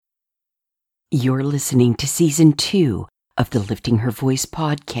You're listening to Season 2 of the Lifting Her Voice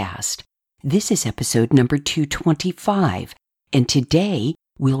podcast. This is episode number 225, and today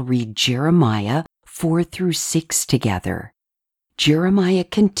we'll read Jeremiah 4 through 6 together. Jeremiah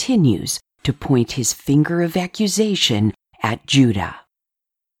continues to point his finger of accusation at Judah.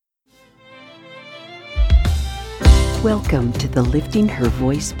 Welcome to the Lifting Her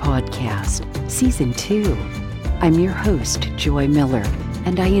Voice podcast, Season 2. I'm your host, Joy Miller,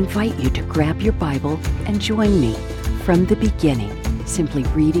 and I invite you to grab your Bible and join me from the beginning, simply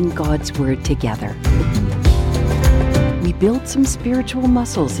reading God's Word together. We built some spiritual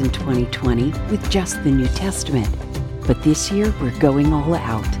muscles in 2020 with just the New Testament, but this year we're going all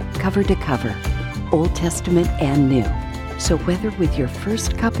out, cover to cover, Old Testament and New. So whether with your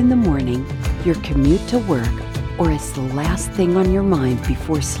first cup in the morning, your commute to work, or as the last thing on your mind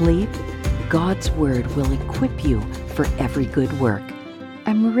before sleep, God's Word will equip you for every good work.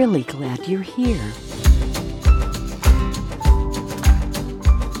 I'm really glad you're here.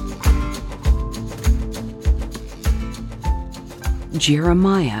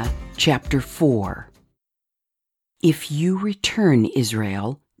 Jeremiah chapter 4. If you return,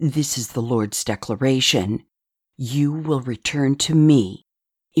 Israel, this is the Lord's declaration, you will return to me.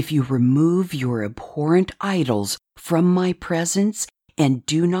 If you remove your abhorrent idols from my presence and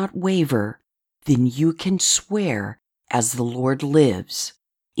do not waver, then you can swear as the Lord lives,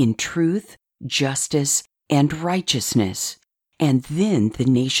 in truth, justice, and righteousness, and then the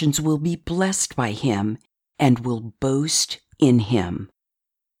nations will be blessed by him and will boast in him.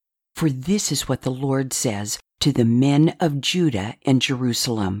 For this is what the Lord says to the men of Judah and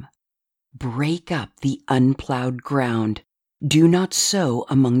Jerusalem: break up the unplowed ground, do not sow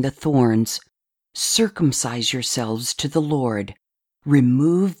among the thorns, circumcise yourselves to the Lord,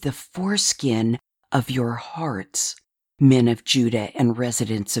 remove the foreskin of your hearts, men of Judah and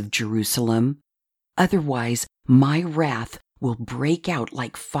residents of Jerusalem. Otherwise, my wrath will break out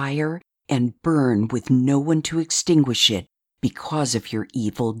like fire and burn with no one to extinguish it because of your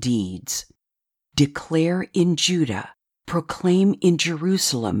evil deeds. Declare in Judah, proclaim in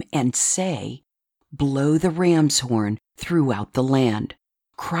Jerusalem, and say, blow the ram's horn throughout the land.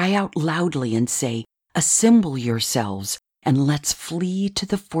 Cry out loudly and say, assemble yourselves, and let's flee to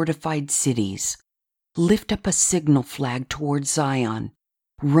the fortified cities. Lift up a signal flag toward Zion.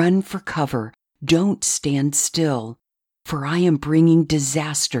 Run for cover. Don't stand still. For I am bringing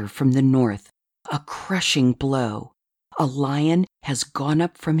disaster from the north, a crushing blow. A lion has gone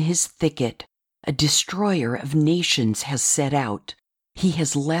up from his thicket. A destroyer of nations has set out. He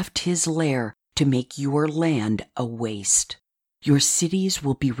has left his lair to make your land a waste. Your cities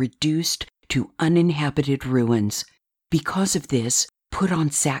will be reduced to uninhabited ruins. Because of this, put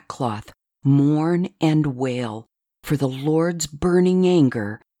on sackcloth, mourn and wail, for the Lord's burning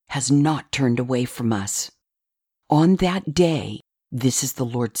anger has not turned away from us. On that day, this is the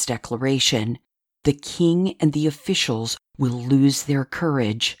Lord's declaration, the king and the officials will lose their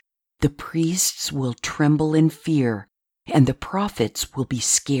courage, the priests will tremble in fear, and the prophets will be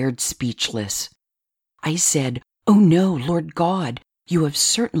scared speechless. I said, oh no, Lord God, you have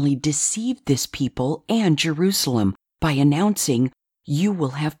certainly deceived this people and Jerusalem by announcing you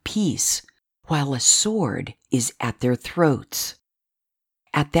will have peace, while a sword is at their throats.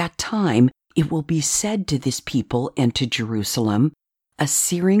 At that time it will be said to this people and to Jerusalem, a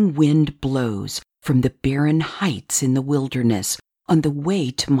searing wind blows from the barren heights in the wilderness on the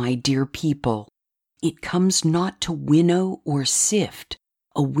way to my dear people. It comes not to winnow or sift.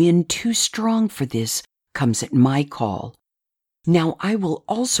 A wind too strong for this comes at my call. Now I will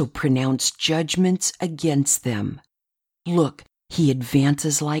also pronounce judgments against them. Look, he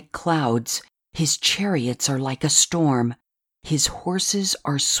advances like clouds. His chariots are like a storm. His horses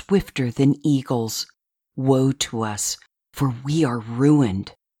are swifter than eagles. Woe to us, for we are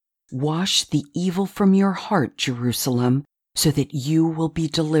ruined. Wash the evil from your heart, Jerusalem, so that you will be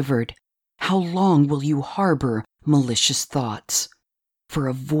delivered. How long will you harbor malicious thoughts? For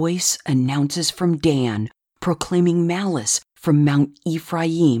a voice announces from Dan, proclaiming malice from Mount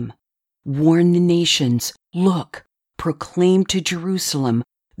Ephraim. Warn the nations, look, proclaim to Jerusalem,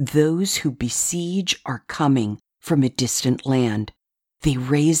 those who besiege are coming from a distant land. They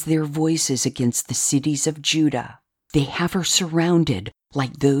raise their voices against the cities of Judah. They have her surrounded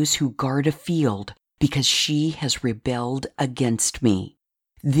like those who guard a field, because she has rebelled against me.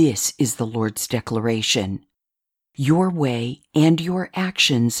 This is the Lord's declaration. Your way and your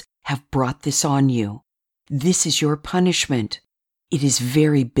actions have brought this on you. This is your punishment. It is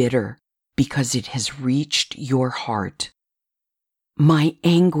very bitter, because it has reached your heart. My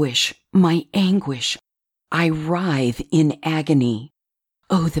anguish, I writhe in agony.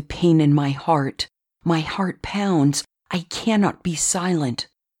 Oh, the pain in my heart! My heart pounds. I cannot be silent.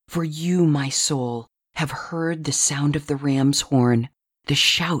 For you, my soul, have heard the sound of the ram's horn, the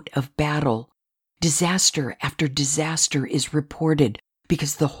shout of battle. Disaster after disaster is reported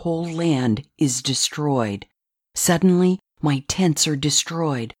because the whole land is destroyed. Suddenly, my tents are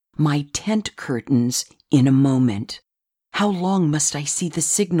destroyed, my tent curtains in a moment. How long must I see the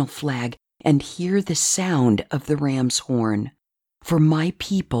signal flag and hear the sound of the ram's horn? For my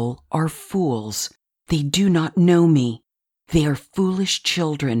people are fools. They do not know me. They are foolish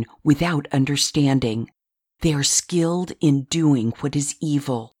children without understanding. They are skilled in doing what is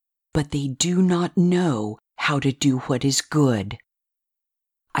evil, but they do not know how to do what is good.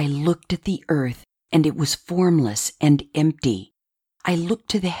 I looked at the earth, and it was formless and empty. I looked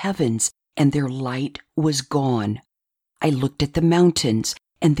to the heavens, and their light was gone. I looked at the mountains,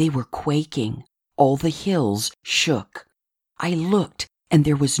 and they were quaking. All the hills shook. I looked, and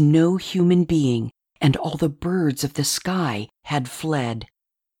there was no human being, and all the birds of the sky had fled.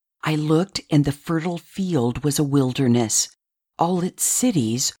 I looked, and the fertile field was a wilderness. All its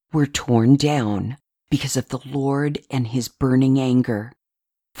cities were torn down because of the Lord and his burning anger.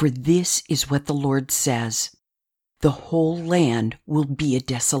 For this is what the Lord says: the whole land will be a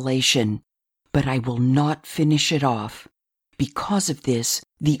desolation, but I will not finish it off. Because of this,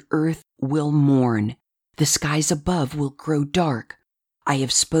 the earth will mourn. The skies above will grow dark. I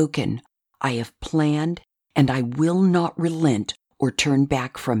have spoken, I have planned, and I will not relent or turn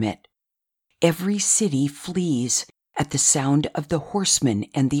back from it. Every city flees at the sound of the horseman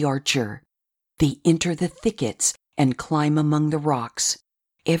and the archer. They enter the thickets and climb among the rocks.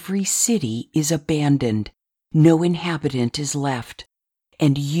 Every city is abandoned. No inhabitant is left.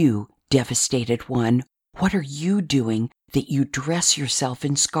 And you, devastated one, what are you doing that you dress yourself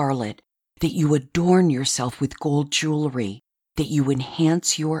in scarlet, that you adorn yourself with gold jewelry, that you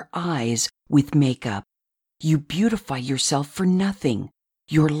enhance your eyes with makeup? You beautify yourself for nothing.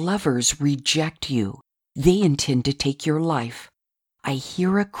 Your lovers reject you. They intend to take your life. I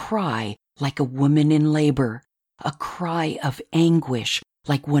hear a cry like a woman in labor, a cry of anguish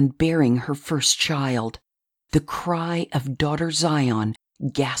like one bearing her first child, the cry of daughter Zion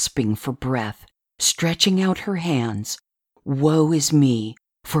gasping for breath, stretching out her hands. Woe is me,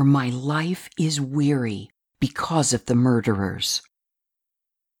 for my life is weary because of the murderers.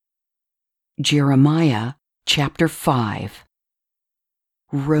 Jeremiah chapter 5.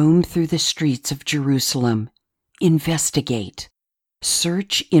 Roam through the streets of Jerusalem. Investigate.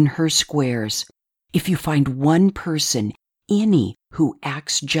 Search in her squares. If you find one person, any who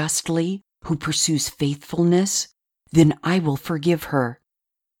acts justly, who pursues faithfulness, then I will forgive her.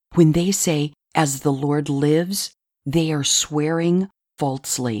 When they say, "As the Lord lives," they are swearing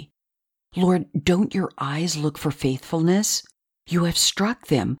falsely. Lord, don't your eyes look for faithfulness? You have struck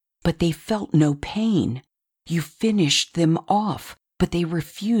them, but they felt no pain. You finished them off, but they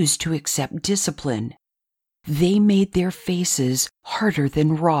refused to accept discipline. They made their faces harder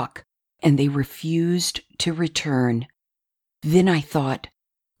than rock, and they refused to return. Then I thought,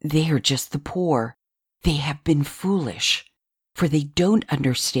 they are just the poor. They have been foolish, for they don't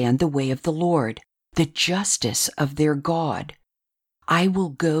understand the way of the Lord, the justice of their God. I will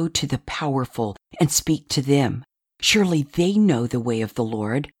go to the powerful and speak to them. Surely they know the way of the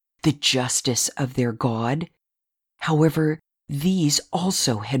Lord, the justice of their God. However, these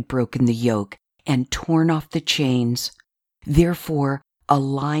also had broken the yoke and torn off the chains. Therefore, a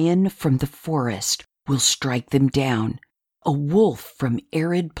lion from the forest will strike them down. A wolf from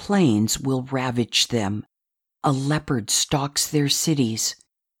arid plains will ravage them. A leopard stalks their cities.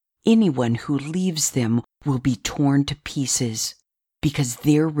 Anyone who leaves them will be torn to pieces, because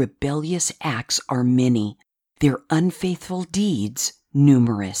their rebellious acts are many, their unfaithful deeds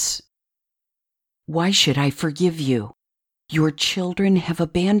numerous. Why should I forgive you? Your children have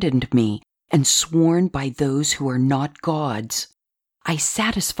abandoned me and sworn by those who are not gods. I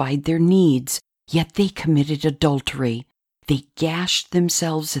satisfied their needs, yet they committed adultery. They gashed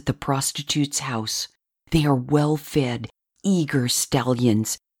themselves at the prostitute's house. They are well-fed, eager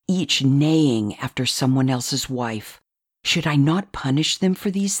stallions, each neighing after someone else's wife. Should I not punish them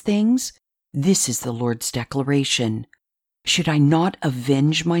for these things? This is the Lord's declaration. Should I not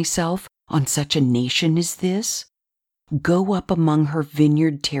avenge myself on such a nation as this? Go up among her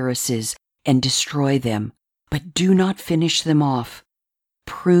vineyard terraces and destroy them, but do not finish them off.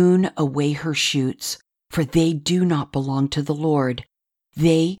 Prune away her shoots, for they do not belong to the Lord.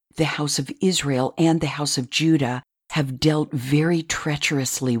 They, the house of Israel and the house of Judah, have dealt very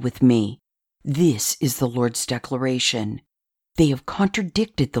treacherously with me. This is the Lord's declaration. They have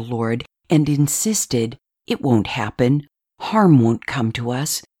contradicted the Lord and insisted, "It won't happen." Harm won't come to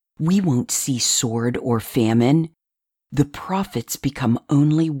us. We won't see sword or famine. The prophets become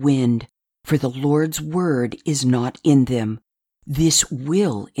only wind, for the Lord's word is not in them. This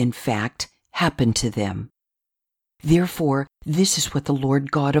will, in fact, happen to them. Therefore, this is what the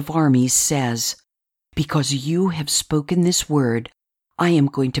Lord God of armies says. Because you have spoken this word, I am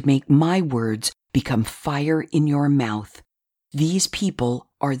going to make my words become fire in your mouth. These people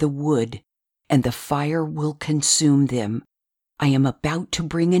are the wood, and the fire will consume them. I am about to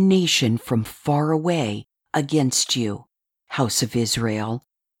bring a nation from far away against you, house of Israel.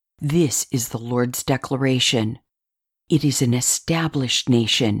 This is the Lord's declaration. It is an established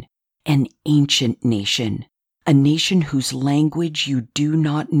nation, an ancient nation, a nation whose language you do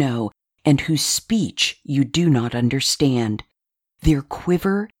not know and whose speech you do not understand. Their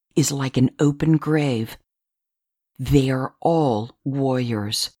quiver is like an open grave. They are all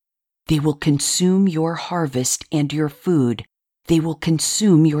warriors. They will consume your harvest and your food. They will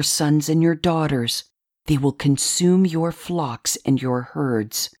consume your sons and your daughters. They will consume your flocks and your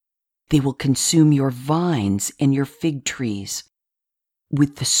herds. They will consume your vines and your fig trees.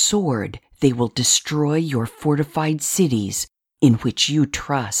 With the sword, they will destroy your fortified cities in which you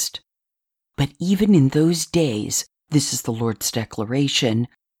trust. But even in those days, this is the Lord's declaration,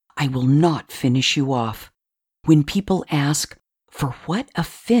 I will not finish you off. When people ask, for what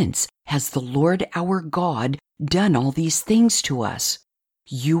offense has the Lord our God done all these things to us?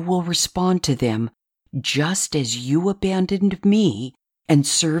 You will respond to them, just as you abandoned me and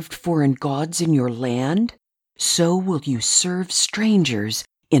served foreign gods in your land, so will you serve strangers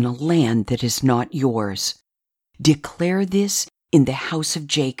in a land that is not yours. Declare this in the house of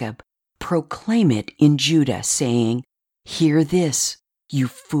Jacob. Proclaim it in Judah, saying, hear this, you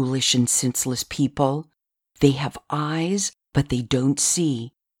foolish and senseless people. They have eyes, but they don't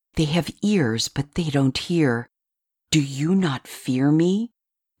see. They have ears, but they don't hear. Do you not fear me?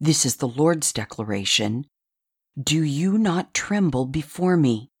 This is the Lord's declaration. Do you not tremble before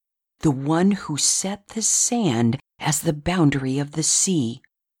me, the one who set the sand as the boundary of the sea,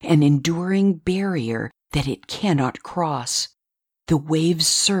 an enduring barrier that it cannot cross? The waves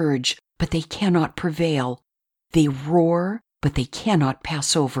surge, but they cannot prevail. They roar, but they cannot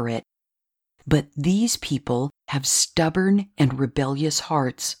pass over it. But these people have stubborn and rebellious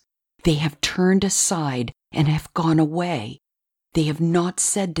hearts. They have turned aside and have gone away. They have not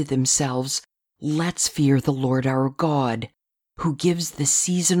said to themselves, let's fear the Lord our God, who gives the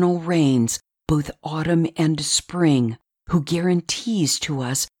seasonal rains, both autumn and spring, who guarantees to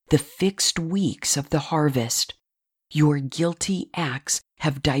us the fixed weeks of the harvest. Your guilty acts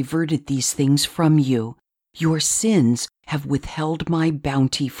have diverted these things from you. Your sins have withheld my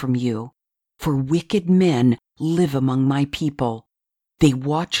bounty from you. For wicked men live among my people. They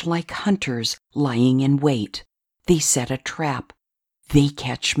watch like hunters lying in wait. They set a trap. They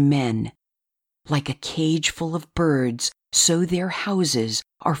catch men. Like a cage full of birds, so their houses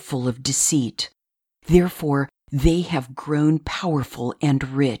are full of deceit. Therefore, they have grown powerful and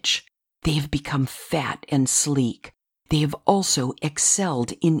rich. They have become fat and sleek. They have also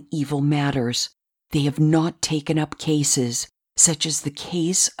excelled in evil matters. They have not taken up cases, such as the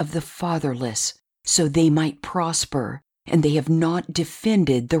case of the fatherless, so they might prosper, and they have not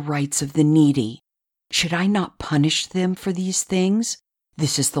defended the rights of the needy. Should I not punish them for these things?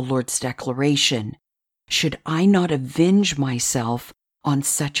 This is the Lord's declaration. Should I not avenge myself on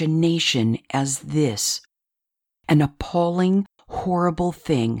such a nation as this? An appalling, horrible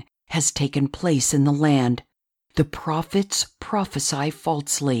thing has taken place in the land. The prophets prophesy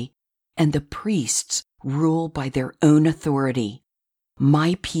falsely, and the priests rule by their own authority.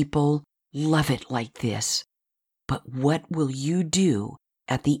 My people love it like this. But what will you do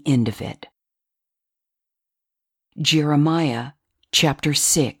at the end of it? Jeremiah chapter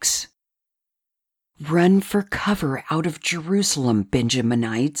 6. Run for cover out of Jerusalem,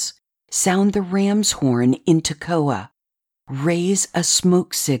 Benjaminites. Sound the ram's horn in Tekoa. Raise a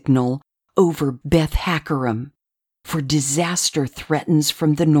smoke signal over Beth Hakkerem. For disaster threatens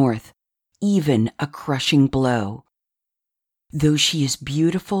from the north, even a crushing blow. Though she is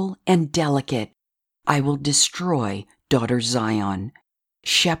beautiful and delicate, I will destroy daughter Zion.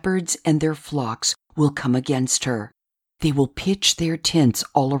 Shepherds and their flocks will come against her. They will pitch their tents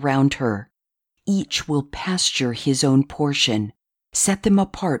all around her. Each will pasture his own portion. Set them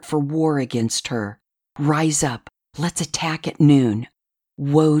apart for war against her. Rise up, let's attack at noon.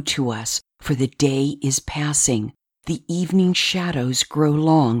 Woe to us, for the day is passing. The evening shadows grow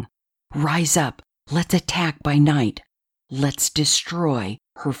long. Rise up, let's attack by night. Let's destroy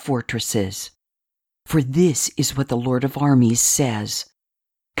her fortresses. For this is what the Lord of armies says.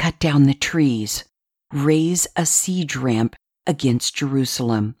 Cut down the trees. Raise a siege ramp against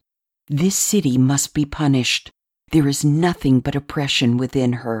Jerusalem. This city must be punished. There is nothing but oppression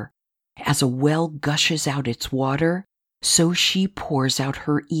within her. As a well gushes out its water, so she pours out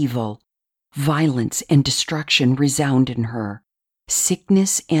her evil. Violence and destruction resound in her.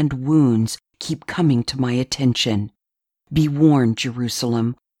 Sickness and wounds keep coming to my attention. Be warned,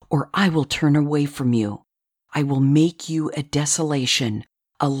 Jerusalem, or I will turn away from you. I will make you a desolation,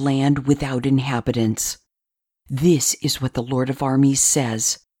 a land without inhabitants. This is what the Lord of armies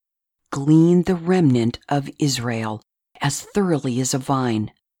says. Glean the remnant of Israel as thoroughly as a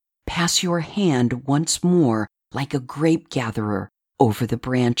vine. Pass your hand once more like a grape gatherer over the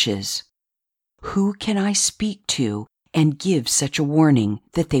branches. Who can I speak to and give such a warning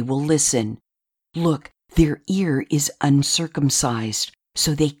that they will listen? Look, their ear is uncircumcised,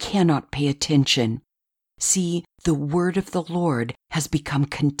 so they cannot pay attention. See, the word of the Lord has become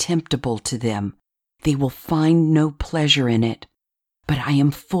contemptible to them. They will find no pleasure in it. But I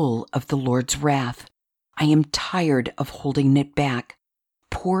am full of the Lord's wrath. I am tired of holding it back.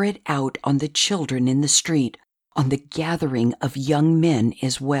 Pour it out on the children in the street, on the gathering of young men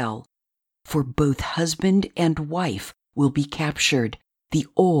as well. For both husband and wife will be captured, the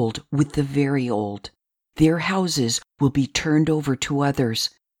old with the very old. Their houses will be turned over to others,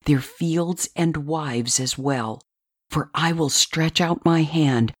 their fields and wives as well. For I will stretch out my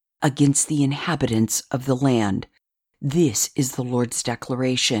hand against the inhabitants of the land. This is the Lord's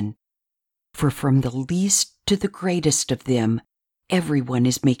declaration. For from the least to the greatest of them, everyone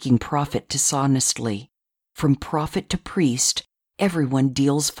is making profit dishonestly. From prophet to priest, everyone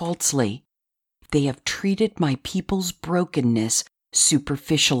deals falsely. They have treated my people's brokenness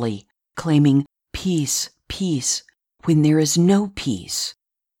superficially, claiming peace, peace, when there is no peace.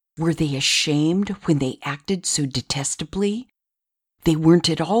 Were they ashamed when they acted so detestably? They weren't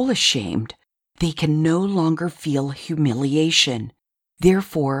at all ashamed. They can no longer feel humiliation.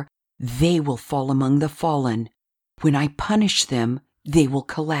 Therefore, they will fall among the fallen. When I punish them, they will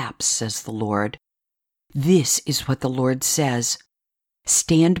collapse, says the Lord. This is what the Lord says.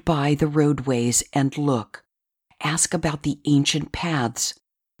 Stand by the roadways and look. Ask about the ancient paths.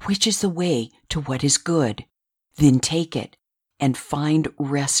 Which is the way to what is good? Then take it and find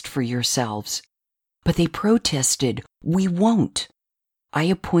rest for yourselves. But they protested, we won't. I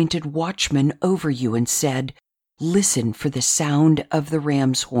appointed watchmen over you and said, listen for the sound of the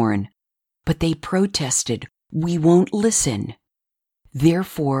ram's horn. But they protested, we won't listen.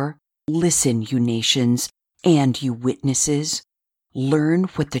 Therefore, listen, you nations, and you witnesses. Learn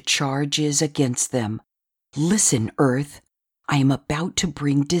what the charge is against them. Listen, earth. I am about to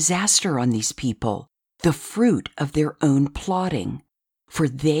bring disaster on these people, the fruit of their own plotting. For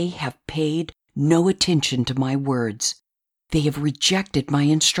they have paid no attention to my words. They have rejected my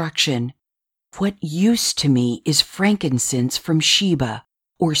instruction. What use to me is frankincense from Sheba,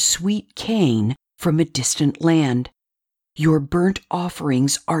 or sweet cane from a distant land? Your burnt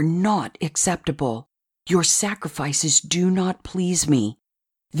offerings are not acceptable. Your sacrifices do not please me.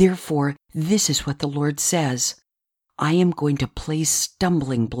 Therefore, this is what the Lord says. I am going to place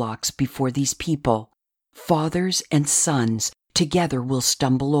stumbling blocks before these people. Fathers and sons together will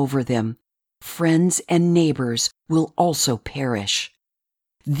stumble over them. Friends and neighbors will also perish.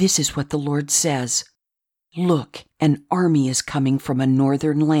 This is what the Lord says. Look, an army is coming from a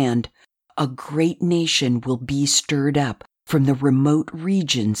northern land. A great nation will be stirred up from the remote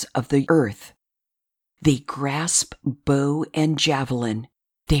regions of the earth. They grasp bow and javelin.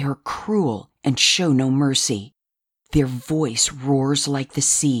 They are cruel and show no mercy. Their voice roars like the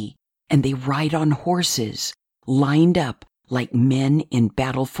sea, and they ride on horses, lined up like men in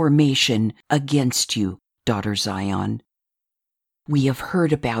battle formation against you, daughter Zion. We have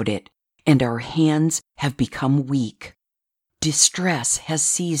heard about it, and our hands have become weak. Distress has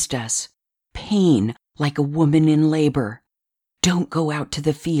seized us, pain like a woman in labor. Don't go out to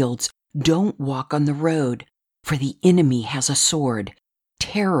the fields, don't walk on the road, for the enemy has a sword.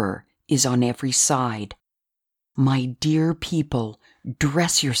 Terror is on every side. My dear people,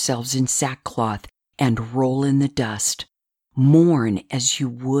 dress yourselves in sackcloth and roll in the dust. Mourn as you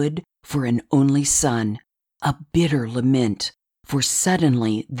would for an only son, a bitter lament, for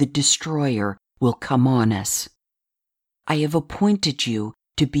suddenly the destroyer will come on us. I have appointed you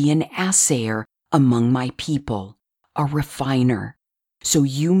to be an assayer among my people, a refiner, so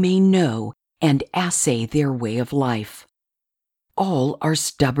you may know and assay their way of life. All are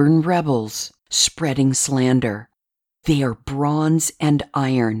stubborn rebels, spreading slander. They are bronze and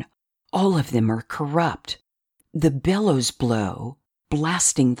iron. All of them are corrupt. The bellows blow,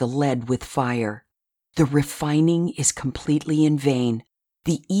 blasting the lead with fire. The refining is completely in vain.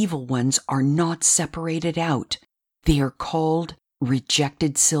 The evil ones are not separated out. They are called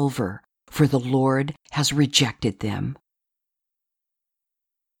rejected silver, for the Lord has rejected them.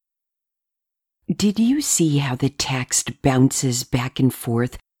 Did you see how the text bounces back and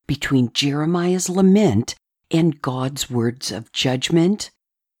forth between Jeremiah's lament and God's words of judgment?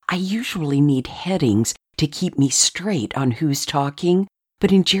 I usually need headings to keep me straight on who's talking,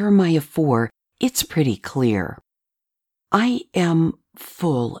 but in Jeremiah 4, it's pretty clear. I am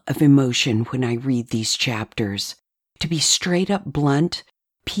full of emotion when I read these chapters. To be straight up blunt,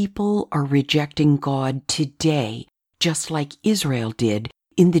 people are rejecting God today, just like Israel did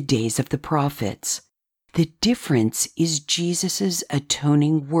in the days of the prophets. The difference is Jesus'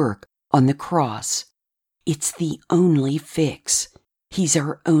 atoning work on the cross. It's the only fix. He's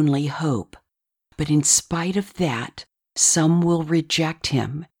our only hope. But in spite of that, some will reject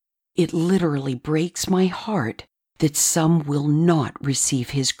him. It literally breaks my heart that some will not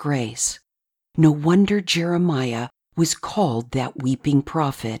receive his grace. No wonder Jeremiah was called that weeping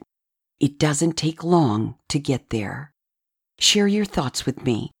prophet. It doesn't take long to get there. Share your thoughts with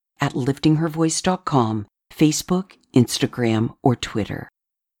me at liftinghervoice.com, Facebook, Instagram, or Twitter.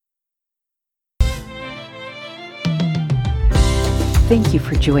 Thank you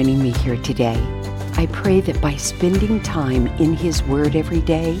for joining me here today. I pray that by spending time in His Word every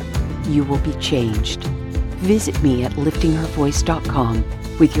day, you will be changed. Visit me at liftinghervoice.com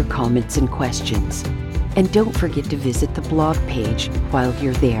with your comments and questions. And don't forget to visit the blog page while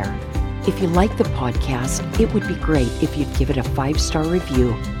you're there. If you like the podcast, it would be great if you'd give it a 5-star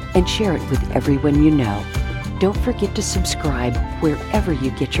review and share it with everyone you know. Don't forget to subscribe wherever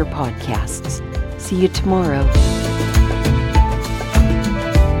you get your podcasts. See you tomorrow.